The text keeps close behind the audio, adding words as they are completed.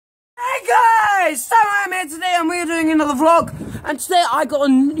Hey guys, so I'm here today and we're doing another vlog, and today I got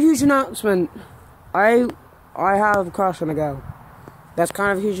a huge announcement. I have a crush on a girl. That's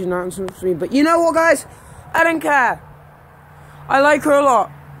kind of a huge announcement for me, but you know what guys, I don't care. I like her a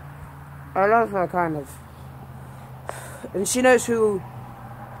lot. I love her kind of, and she knows what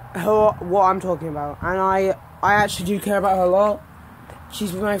I'm talking about, and I actually do care about her a lot.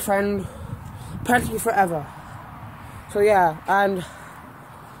 She's been my friend practically forever. So yeah, and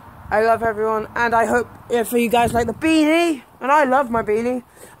I love everyone, and I hope if you guys like the beanie, and I love my beanie,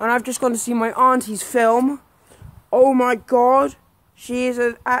 and I've just gone to see my auntie's film. Oh my god, she is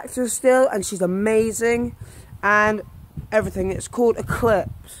an actor still, and she's amazing, and everything. It's called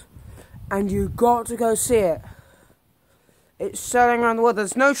Eclipse, and you got to go see it. It's selling around the world.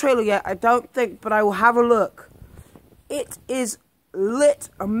 There's no trailer yet, I don't think, but I will have a look. It is lit,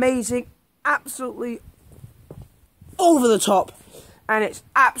 amazing, absolutely over the top, and it's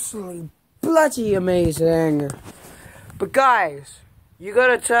absolutely bloody amazing. But guys, you're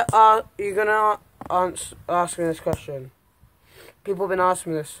gonna ask me this question. People have been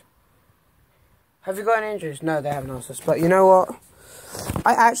asking me this. Have you got any injuries? No, they haven't asked this. But you know what?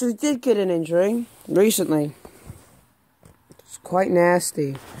 I actually did get an injury recently. It's quite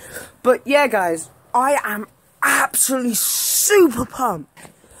nasty. But yeah, guys, I am absolutely super pumped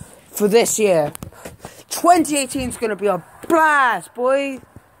for this year. 2018 is going to be a blast, boy.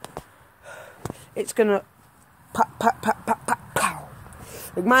 It's going to pow.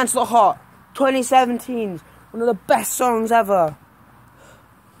 Like, Man's Not Hot. 2017's one of the best songs ever.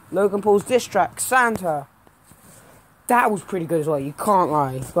 Logan Paul's diss track, Santa. That was pretty good as well, you can't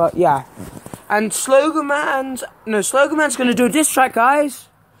lie. But yeah. And Slogan Man's going to do a diss track, guys.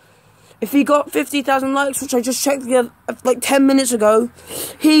 If he got 50,000 likes, which I just checked like 10 minutes ago,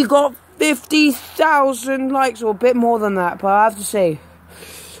 he got 50,000 likes, or a bit more than that, but I have to say.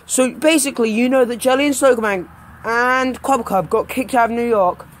 So basically, you know that Jelly and Slogan Man and Quabble Club got kicked out of New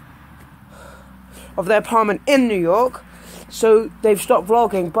York, of their apartment in New York, so they've stopped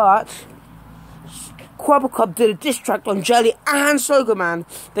vlogging, but Quabble Club did a diss track on Jelly and Slogan Man.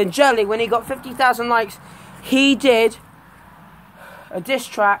 Then Jelly, when he got 50,000 likes, he did a diss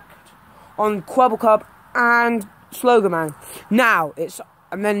track on Quabble Club and Slogan Man. Now,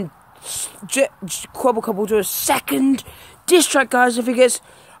 and then Quabble Club will do a second diss track, guys, if he gets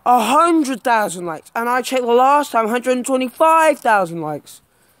 100,000 likes. And I checked the last time, 125,000 likes.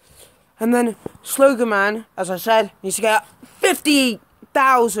 And then Slogan Man, as I said, needs to get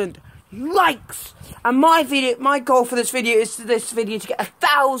 50,000 likes. And my goal for this video is to get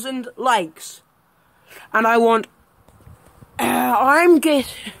 1,000 likes. And I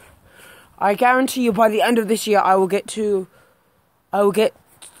guarantee you by the end of this year I will get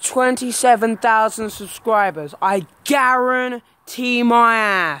 27,000 subscribers. I guarantee my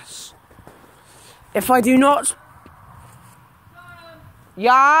ass. If I do not...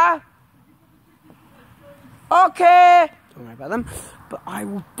 Yeah? Okay. Don't worry about them. But I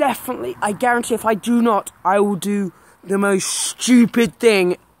will definitely, I guarantee if I do not, I will do the most stupid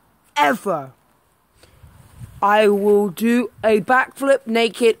thing ever. I will do a backflip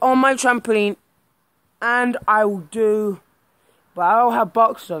naked on my trampoline, and but I'll have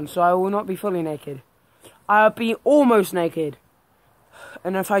boxers on, so I will not be fully naked. I'll be almost naked.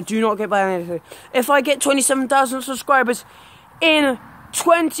 And if I do not get by anything, if I get 27,000 subscribers in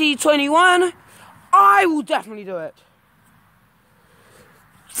 2021, I will definitely do it.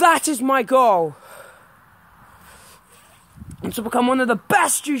 That is my goal. And to become one of the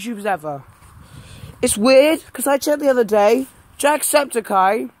best YouTubers ever. It's weird, because I checked the other day,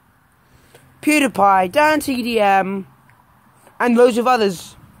 Jacksepticeye, PewDiePie, DanTDM, and loads of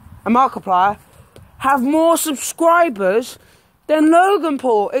others, and Markiplier, have more subscribers than Logan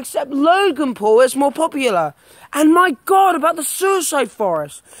Paul, except Logan Paul is more popular. And my god, about the Suicide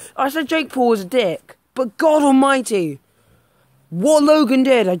Forest. I said Jake Paul was a dick, but God almighty, what Logan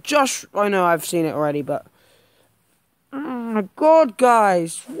did, I know I've seen it already, but... Oh my god,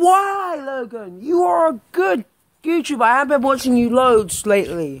 guys. Why, Logan? You are a good YouTuber. I have been watching you loads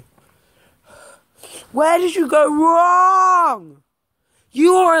lately. Where did you go wrong?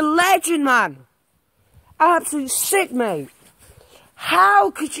 You are a legend, man. Absolutely sick, mate.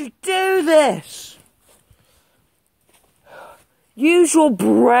 How could you do this? Use your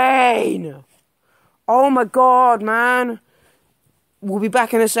brain. Oh my god, man. We'll be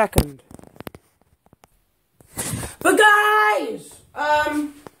back in a second. But guys,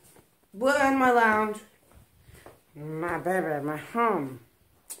 we're in my lounge, my baby, my home.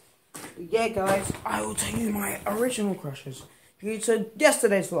 Yeah, guys, I will tell you my original crushes. So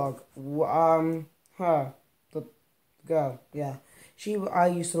yesterday's vlog, the girl, yeah, I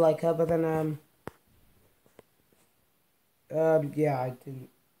used to like her, but then, yeah, I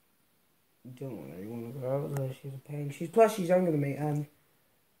don't really want to go out with her. She's a pain. Plus she's younger than me, and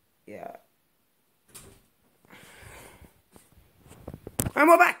yeah. And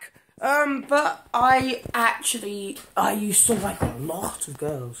we're back. But I used to like a lot of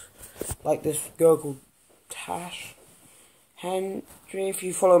girls. Like this girl called Tash Henry. If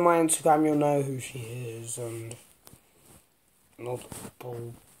you follow my Instagram, you'll know who she is, and all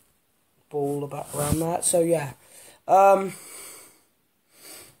the ball about around that. So yeah.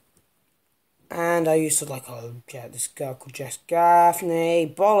 And I used to like, this girl called Jess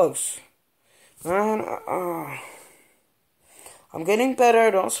Gaffney. Bollocks. Man, I'm getting better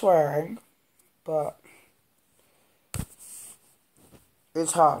at not swearing, but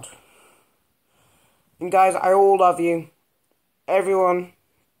it's hard. And guys, I all love you. Everyone.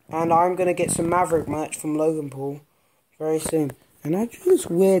 And I'm going to get some Maverick merch from Logan Paul very soon. And I drew this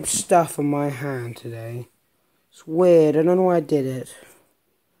weird stuff on my hand today. It's weird. I don't know why I did it.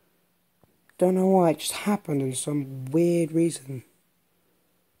 Don't know why. It just happened in some weird reason.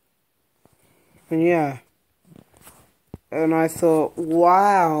 And yeah. And I thought,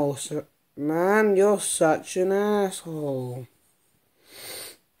 wow, man, you're such an asshole.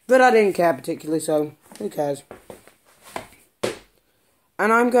 But I didn't care particularly, so who cares?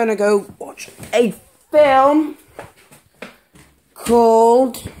 And I'm going to go watch a film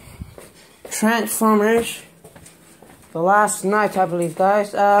called Transformers The Last Night, I believe,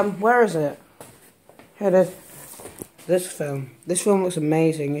 guys. Where is it? Here it is. This film. This film looks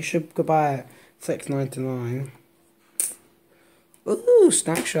amazing. You should go buy it. $6.99. Ooh,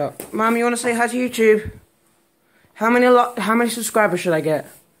 snack shop. Mum, you want to say hi to YouTube? How many subscribers should I get?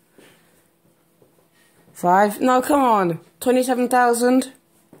 5? No, come on. 27,000?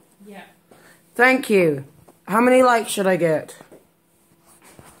 Yeah. Thank you. How many likes should I get?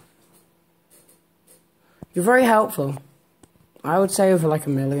 You're very helpful. I would say over like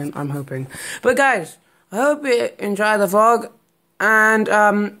 1 million, I'm hoping. But guys, I hope you enjoy the vlog. And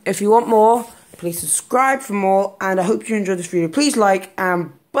if you want more, please subscribe for more. And I hope you enjoyed this video. Please like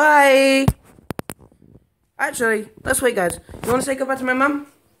and bye. Actually, let's wait, guys. You want to say goodbye to my mum?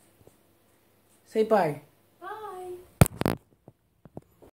 Say bye.